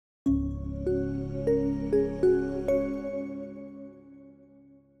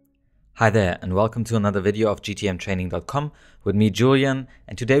Hi there, and welcome to another video of gtmtraining.com with me, Julian,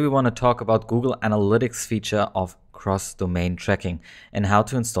 and today we want to talk about Google Analytics feature of cross-domain tracking and how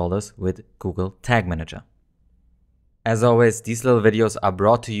to install this with Google Tag Manager. As always, these little videos are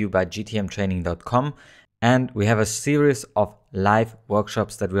brought to you by gtmtraining.com, and we have a series of live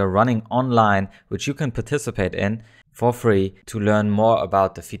workshops that we are running online, which you can participate in for free to learn more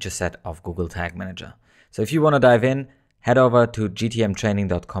about the feature set of Google Tag Manager. So if you want to dive in, head over to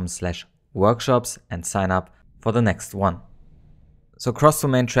gtmtraining.com/workshops and sign up for the next one. So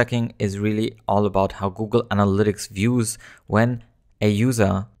cross-domain tracking is really all about how Google Analytics views when a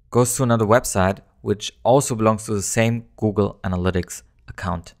user goes to another website which also belongs to the same Google Analytics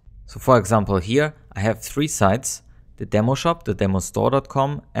account. So for example, here I have three sites: the demo shop, the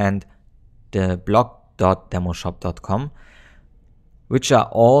demostore.com, and the blog.demoshop.com, which are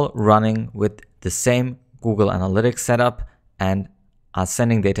all running with the same Google Analytics setup and are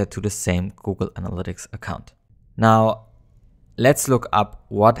sending data to the same Google Analytics account. Now, let's look up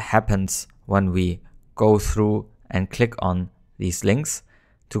what happens when we go through and click on these links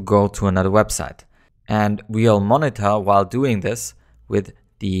to go to another website. And we'll monitor while doing this with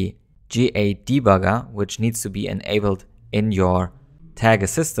the GA debugger, which needs to be enabled in your Tag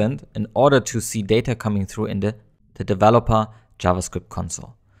Assistant in order to see data coming through in the developer JavaScript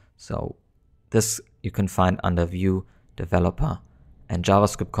console. So this you can find under View, Developer, and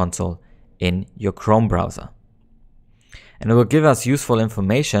JavaScript console in your Chrome browser. And it will give us useful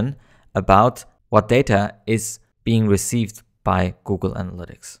information about what data is being received by Google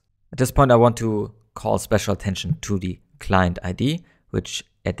Analytics. At this point, I want to call special attention to the client ID, which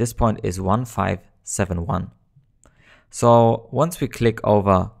at this point is 1571. So once we click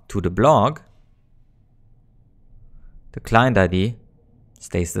over to the blog, the client ID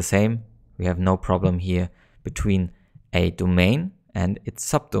stays the same. We have no problem here between a domain and its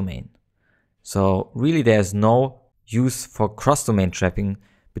subdomain. So really there's no use for cross-domain tracking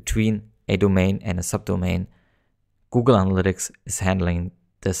between a domain and a subdomain. Google Analytics is handling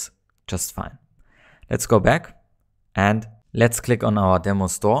this just fine. Let's go back and let's click on our demo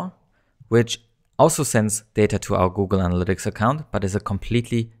store, which also sends data to our Google Analytics account, but is a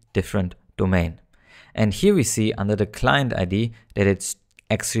completely different domain. And here we see under the client ID that it's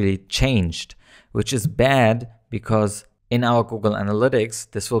actually changed, which is bad because in our Google Analytics,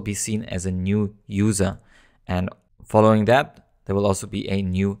 this will be seen as a new user. And following that, there will also be a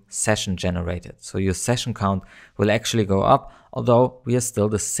new session generated. So your session count will actually go up, although we are still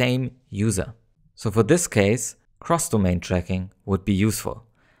the same user. So for this case, cross-domain tracking would be useful.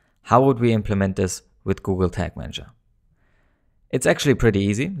 How would we implement this with Google Tag Manager? It's actually pretty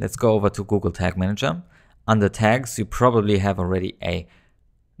easy. Let's go over to Google Tag Manager. Under tags, you probably have already a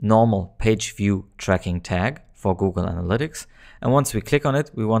normal page view tracking tag for Google Analytics. And once we click on it,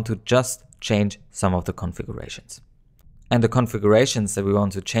 we want to just change some of the configurations. And the configurations that we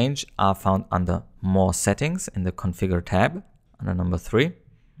want to change are found under More Settings in the Configure tab under number 3.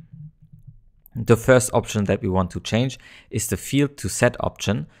 The first option that we want to change is the Field to Set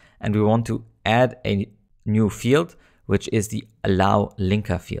option. And we want to add a new field, which is the Allow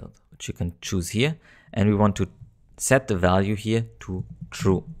Linker field, which you can choose here. And we want to set the value here to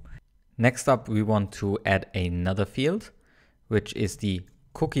true. Next up, we want to add another field, which is the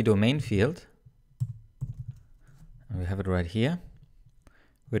cookie domain field. And we have it right here,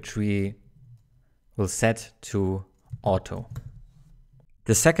 which we will set to auto.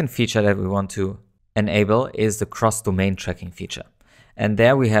 The second feature that we want to enable is the cross-domain tracking feature. And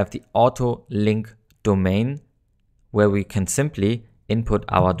there we have the auto link domain, where we can simply input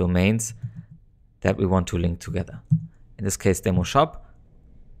our domains that we want to link together. In this case, demo shop,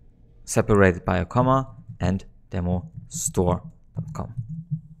 separated by a comma, and demostore.com.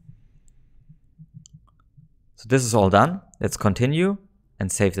 So this is all done. Let's continue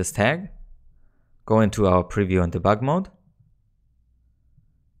and save this tag. Go into our preview and debug mode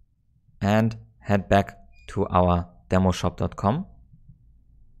and head back to our demoshop.com.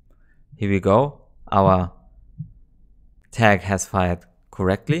 Here we go. Our tag has fired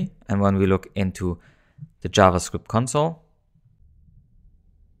correctly. And when we look into the JavaScript console,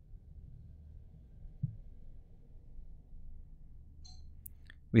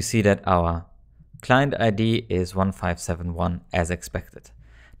 we see that our client ID is 1571 as expected.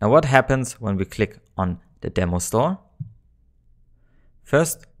 Now what happens when we click on the demo store?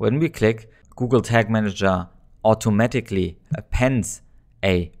 First, when we click, Google Tag Manager automatically appends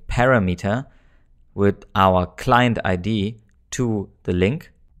a parameter with our client ID to the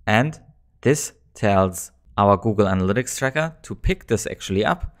link, and this tells our Google Analytics tracker to pick this actually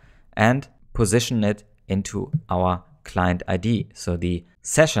up and position it into our client ID. So the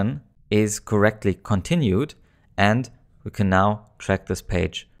session is correctly continued, and we can now track this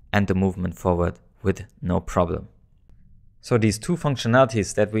page and the movement forward with no problem. So these two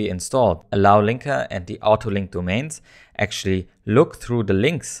functionalities that we installed, Allow Linker and the Auto Link Domains, actually look through the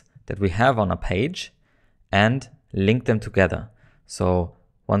links that we have on a page and link them together. So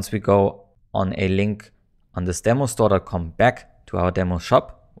once we go on a link on this demostore.com back to our demo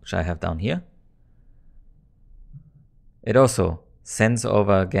shop, which I have down here, it also sends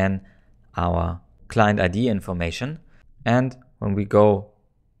over again our client ID information. And when we go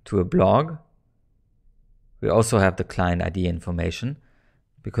to a blog, we also have the client ID information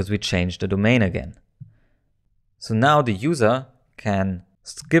because we changed the domain again. So now the user can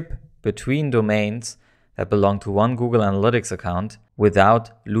skip between domains that belong to one Google Analytics account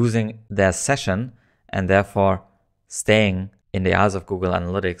without losing their session and therefore staying in the eyes of Google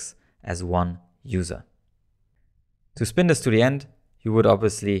Analytics as one user. To spin this to the end, you would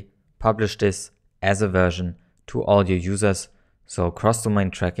obviously publish this as a version to all your users. So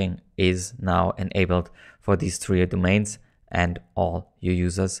cross-domain tracking is now enabled for these three domains and all your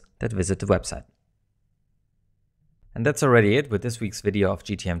users that visit the website. And that's already it with this week's video of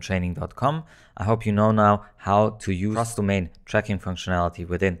gtmtraining.com. I hope you know now how to use cross-domain tracking functionality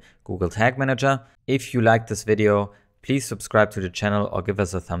within Google Tag Manager. If you liked this video, please subscribe to the channel or give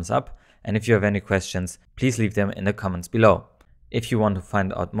us a thumbs up. And if you have any questions, please leave them in the comments below. If you want to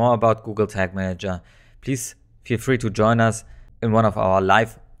find out more about Google Tag Manager, please feel free to join us in one of our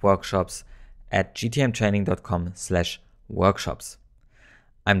live workshops at gtmtraining.com/workshops.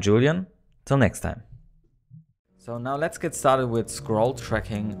 I'm Julian. Till next time. So now let's get started with scroll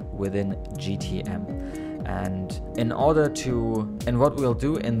tracking within GTM. And what we'll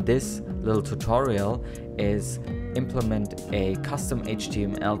do in this little tutorial is implement a custom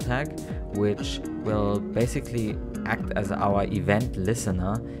HTML tag, which will basically act as our event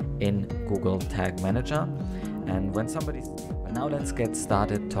listener in Google Tag Manager. And now let's get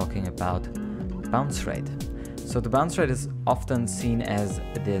started talking about bounce rate. So the bounce rate is often seen as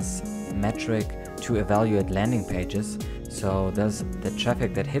this metric to evaluate landing pages. So does the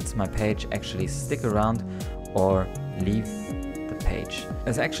traffic that hits my page actually stick around or leave the page?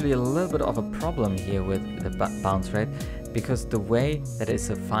 There's actually a little bit of a problem here with the bounce rate because the way that it's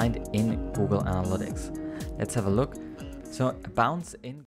defined in Google Analytics. Let's have a look. So a bounce in